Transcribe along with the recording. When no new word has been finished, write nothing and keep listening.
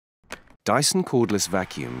Dyson cordless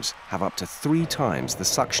vacuums have up to 3 times the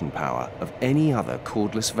suction power of any other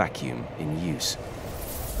cordless vacuum in use.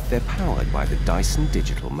 They're powered by the Dyson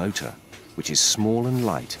digital motor, which is small and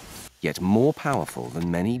light, yet more powerful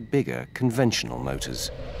than many bigger conventional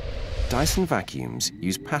motors. Dyson vacuums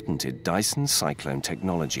use patented Dyson Cyclone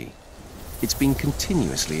technology. It's been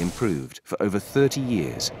continuously improved for over 30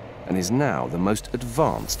 years and is now the most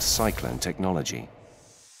advanced cyclone technology.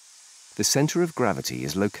 The center of gravity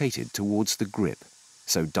is located towards the grip,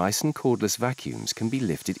 so Dyson cordless vacuums can be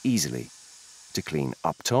lifted easily to clean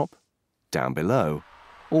up top, down below,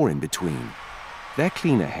 or in between. Their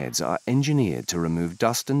cleaner heads are engineered to remove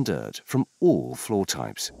dust and dirt from all floor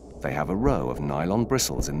types. They have a row of nylon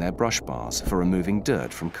bristles in their brush bars for removing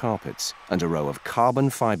dirt from carpets and a row of carbon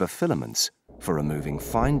fiber filaments for removing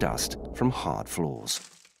fine dust from hard floors.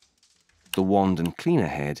 The wand and cleaner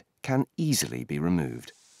head can easily be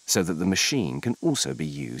removed, so that the machine can also be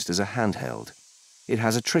used as a handheld. It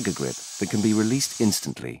has a trigger grip that can be released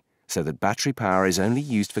instantly, so that battery power is only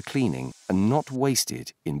used for cleaning and not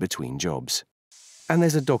wasted in between jobs. And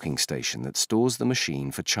there's a docking station that stores the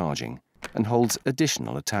machine for charging and holds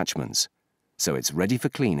additional attachments, so it's ready for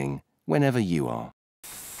cleaning whenever you are.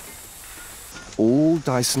 All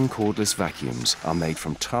Dyson cordless vacuums are made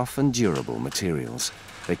from tough and durable materials.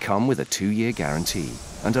 They come with a 2-year guarantee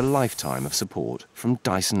and a lifetime of support from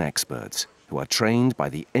Dyson experts who are trained by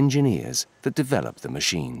the engineers that develop the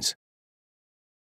machines.